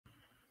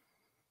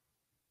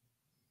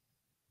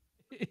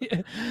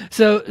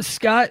So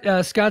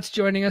Scott's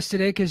joining us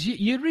today because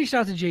you'd reached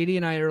out to JD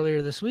and I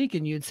earlier this week,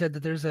 and you'd said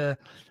that there's a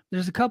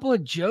couple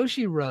of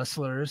Joshi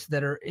wrestlers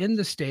that are in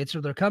the States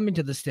or they're coming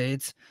to the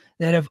States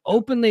that have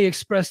openly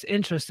expressed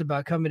interest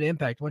about coming to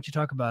Impact. Why don't you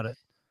talk about it?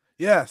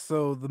 Yeah,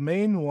 so the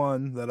main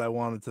one that I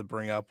wanted to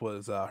bring up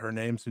was her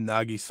name's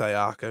Unagi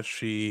Sayaka.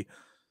 She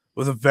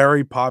was a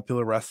very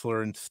popular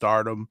wrestler in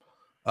Stardom,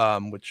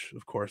 which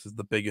of course is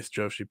the biggest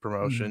Joshi Mhm.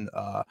 promotion.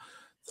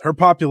 Her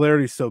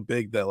popularity is so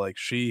big that like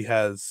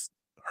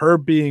her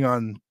being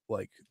on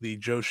like the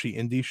Joshi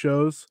indie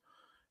shows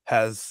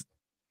has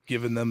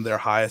given them their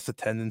highest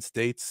attendance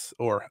dates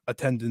or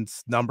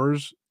attendance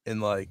numbers in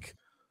like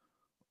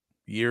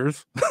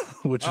years,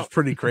 which is Oh,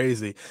 pretty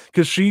crazy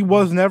because she Mhm.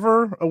 was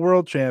never a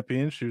world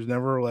champion. She was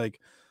never like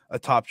a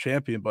top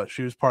champion, but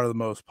she was part of the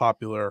most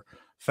popular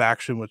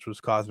faction, which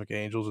was Cosmic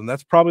Angels, and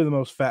that's probably the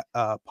most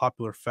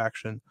popular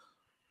faction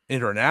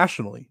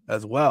internationally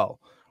as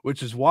well.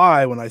 Which is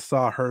why when I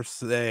saw her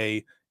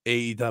say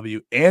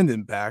AEW and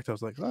Impact, I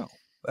was like, oh,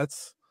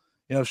 that's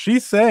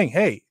she's saying,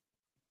 hey,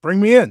 bring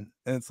me in,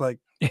 and it's like,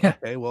 Yeah.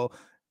 okay, well,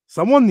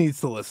 someone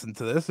needs to listen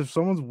to this. If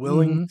someone's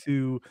willing Hmm.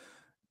 to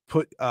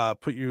put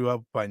you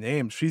up by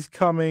name. She's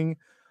coming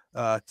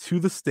to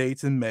the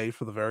States in May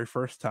for the very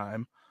first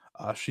time.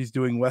 She's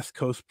doing West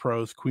Coast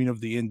Pros Queen of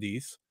the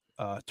Indies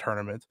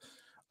tournament,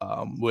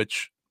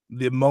 which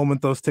the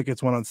moment those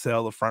tickets went on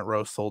sale, the front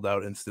row sold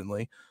out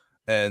instantly.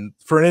 And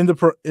for an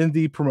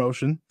indie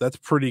promotion, that's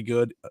pretty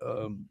good,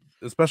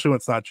 especially when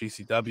it's not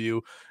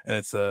GCW and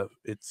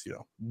it's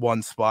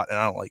one spot. And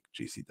I don't like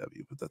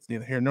GCW, but that's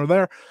neither here nor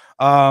there.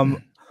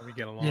 Um, we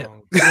get Yeah.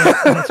 along.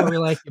 Yeah. That's what we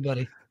like you,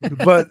 buddy.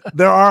 but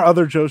there are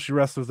other Joshi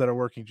wrestlers that are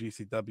working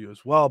GCW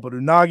as well. But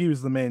Unagi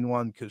was the main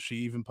one because she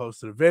even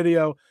posted a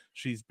video.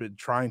 She's been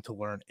trying to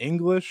learn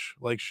English.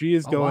 Like she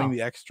is Oh, going wow.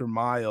 the extra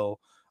mile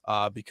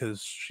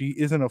because she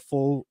isn't a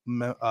full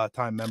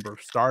time member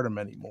of Stardom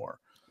anymore.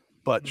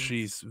 But Mm.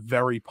 she's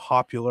very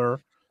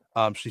popular.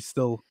 She's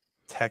still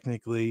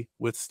technically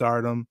with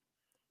Stardom.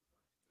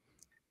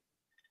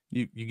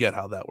 You get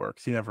how that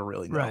works. You never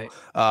really know, Right.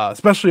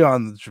 especially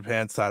on the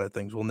Japan side of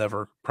things. We'll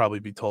never probably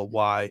be told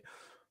why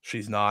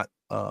she's not.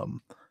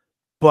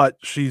 But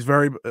she's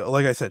very,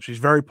 like I said, she's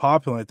very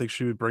popular. I think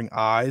she would bring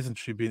eyes, and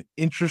she'd be an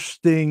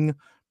interesting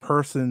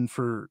person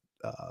for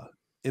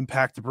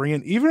Impact to bring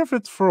in, even if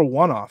it's for a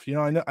one-off.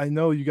 I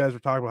know you guys were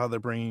talking about how they're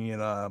bringing in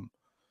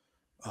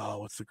oh,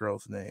 what's the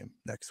girl's name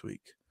next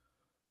week?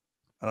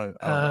 I don't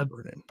Uh, remember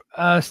her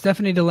name.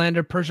 Stephanie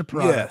Delander, Persia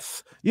Pirotta.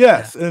 Yes, Yeah.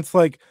 yes, and it's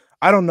like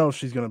I don't know if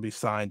she's gonna be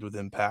signed with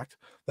Impact,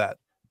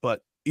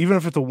 but even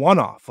if it's a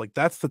one-off, like,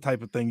 that's the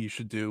type of thing you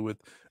should do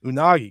with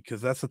Unagi,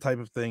 because that's the type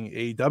of thing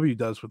AEW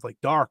does with, like,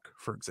 Dark,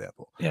 for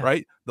example, Yeah.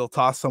 right? They'll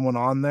toss someone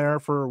on there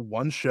for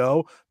one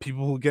show,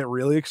 people will get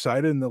really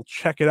excited, and they'll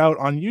check it out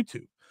on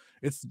YouTube.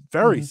 It's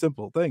very Mhm.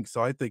 simple thing,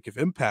 so I think if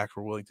Impact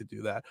were willing to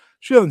do that,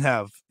 she doesn't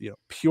have,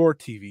 pure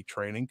TV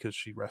training because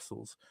she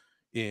wrestles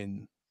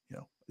in, you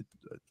know,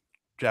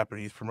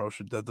 Japanese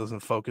promotion that doesn't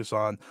focus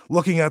on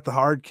looking at the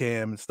hard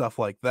cam and stuff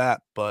like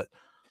that. But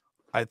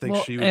I think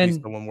Well, she would be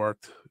and someone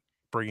worth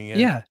bringing in.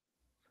 yeah.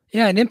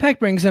 Yeah, and Impact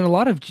brings in a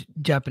lot of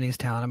Japanese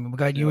talent. I mean, we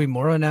got Yep. Yui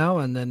Mura now,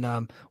 and then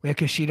we had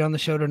Kushida on the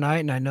show tonight,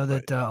 and I know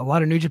Right. that a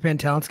lot of New Japan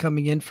talents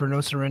coming in for No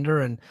Surrender,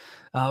 and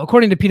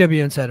according to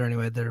PW Insider,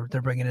 anyway, they're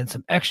bringing in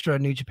some extra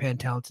New Japan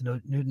talent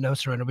to No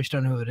Surrender. We just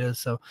don't know who it is.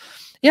 So,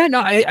 yeah,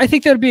 no, I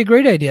think that'd be a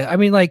great idea. I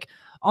mean, like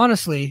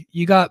honestly,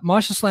 you got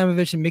Masha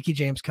Slamovich and Mickey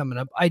James coming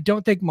up. I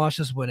don't think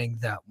Masha's winning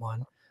that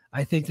one.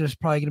 I think there's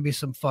probably going to be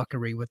some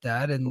fuckery with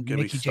that, Don't and get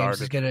me Mickey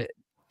James is started. going to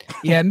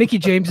yeah, Mickey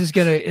James is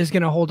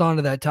gonna hold on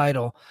to that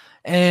title.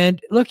 And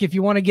look, if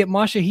you want to get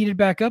Masha heated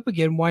back up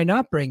again, why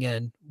not bring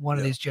in one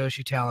of Yeah. these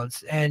Joshi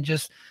talents and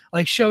just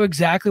like show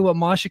exactly what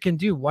Masha can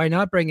do? Why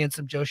not bring in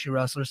some Joshi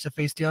wrestlers to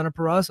face Deonna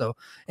Purrazzo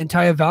and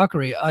Taya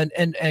Valkyrie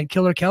and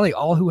Killer Kelly,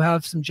 all who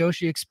have some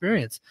Joshi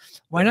experience?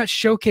 Why Yeah. not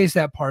showcase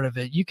that part of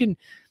it? You can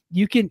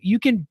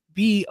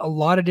be a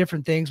lot of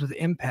different things with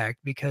Impact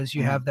because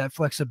you have that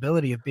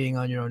flexibility of being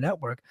on your own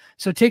network.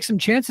 So take some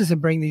chances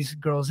and bring these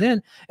girls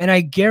in. And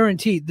I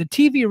guarantee the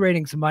TV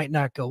ratings might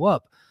not go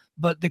up,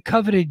 but the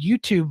coveted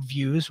YouTube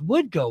views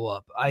would go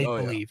up, I Oh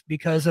yeah. believe,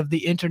 because of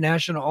the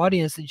international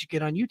audience that you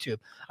get on YouTube.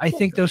 I Well,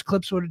 think those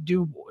clips would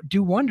do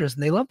wonders,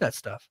 and they love that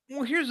stuff.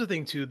 well, here's the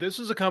thing too. This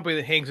is a company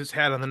that hangs its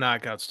hat on the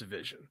knockouts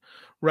division,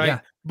 right? Yeah.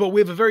 But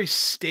we have a very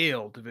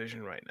stale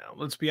division right now.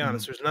 Let's be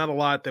honest. Mhm. There's not a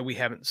lot that we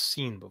haven't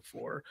seen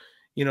before.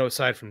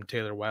 Aside from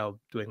Taylor Wilde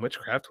doing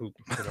witchcraft, who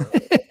why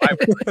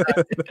would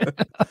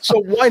that? So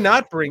why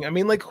not bring? I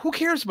mean, like, who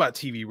cares about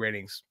TV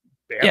ratings?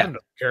 Baron Yeah.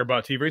 doesn't care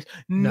about TV ratings.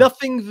 No.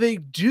 Nothing they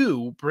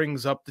do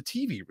brings up the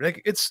TV.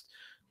 Like,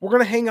 we're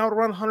gonna hang out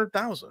around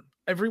 100,000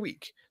 every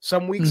week.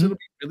 Some weeks Mhm. it'll be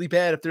really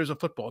bad if there's a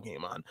football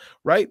game on,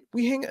 right?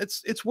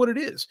 It's what it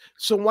is.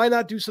 So why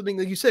not do something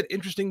like you said,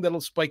 interesting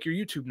that'll spike your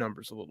YouTube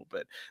numbers a little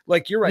bit?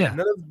 Like you're right.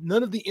 Yeah.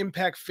 None of the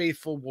Impact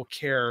faithful will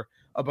care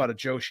about a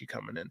Joshi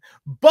coming in.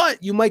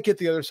 But you might get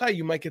the other side.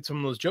 You might get some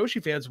of those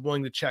Joshi fans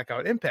willing to check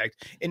out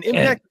Impact. And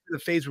Impact is in the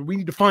phase where we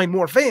need to find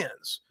more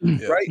fans,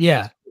 right?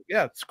 Yeah.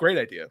 Yeah, it's a great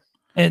idea.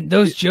 And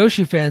those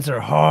Joshi fans are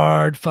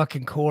hard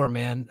fucking core,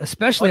 man,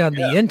 especially on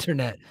the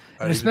internet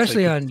and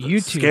especially on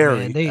YouTube.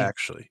 Scary, man.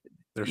 Actually,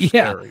 they're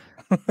scary.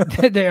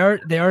 they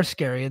are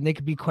scary, and they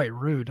could be quite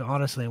rude,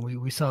 honestly. And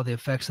we saw the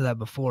effects of that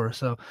before.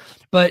 So,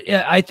 but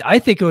yeah, I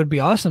think it would be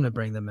awesome to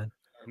bring them in.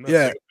 I'm not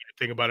saying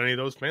anything about any of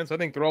those fans. I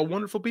think they're all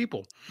wonderful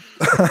people.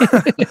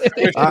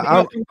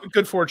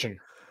 Good fortune.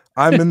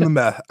 I'm in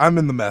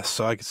the mess,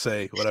 so I can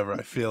say whatever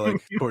I feel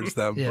like towards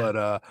them.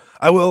 But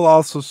I will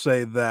also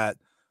say that.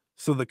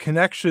 So the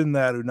connection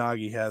that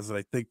Unagi has, that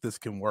I think this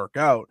can work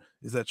out,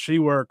 is that she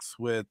works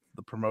with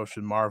the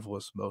promotion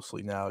Marvelous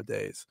mostly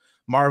nowadays.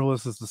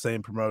 Marvelous is the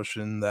same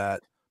promotion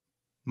that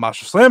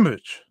Masha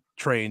Slamovich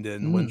trained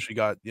in when she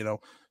got,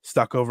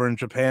 stuck over in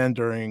Japan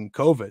during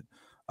COVID.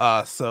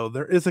 So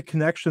there is a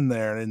connection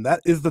there, and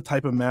that is the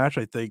type of match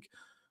I think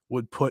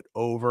would put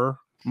over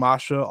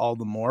Masha all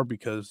the more,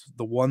 because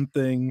the one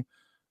thing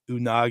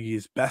Unagi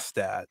is best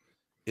at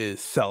is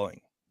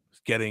selling.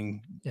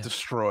 Getting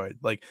destroyed.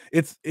 Like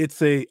it's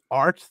a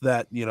art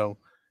that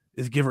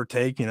is give or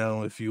take.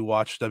 If you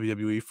watch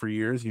WWE for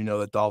years, you know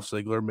that Dolph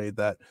Ziggler made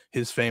that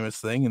his famous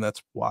thing, and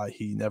that's why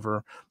he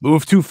never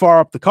moved too far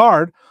up the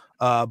card.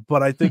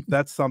 But I think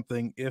that's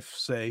something, if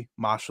say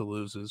Masha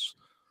loses,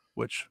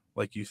 which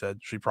like you said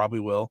she probably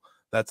will,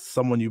 that's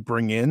someone you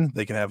bring in,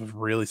 they can have a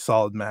really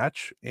solid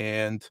match,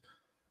 and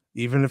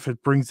even if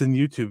it brings in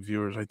YouTube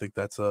viewers, I think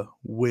that's a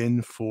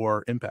win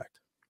for Impact.